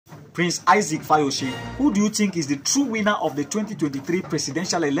Prince Isaac Fayose, who do you think is the true winner of the 2023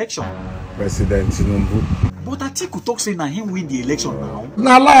 presidential election? President Tinubu. But Atiku talk say na him win the election now.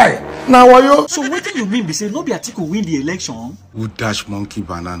 Na lie. Na wayo. So wetin you mean be say no be Atiku win the election? Who dash monkey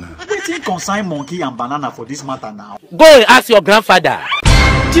banana? Wetin concern monkey and banana for this matter now? Go and ask your grandfather.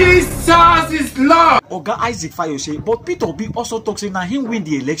 Jesus is Lord. Oga Isaac Fayose, but Peter Obi also talk say na him win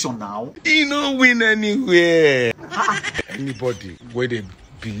the election now. He no win anywhere. Anybody where they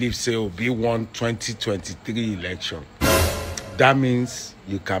believe say Obi won 2023 election, that means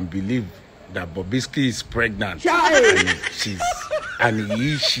you can believe that Bobrisky is pregnant and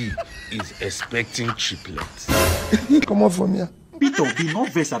she is expecting triplets. Come on from here. Peter Obi no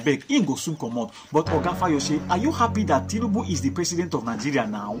vex abeg, him go soon come out. But Oga Fayose, are you happy that Tinubu is the president of Nigeria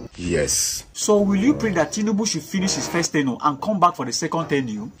now? Yes. So will you pray that Tinubu should finish his first tenure and come back for the second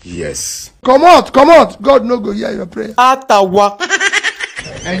tenure? Yes. Come out, come out. God no go hear your prayer. Atawa.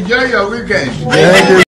 Enjoy your weekend.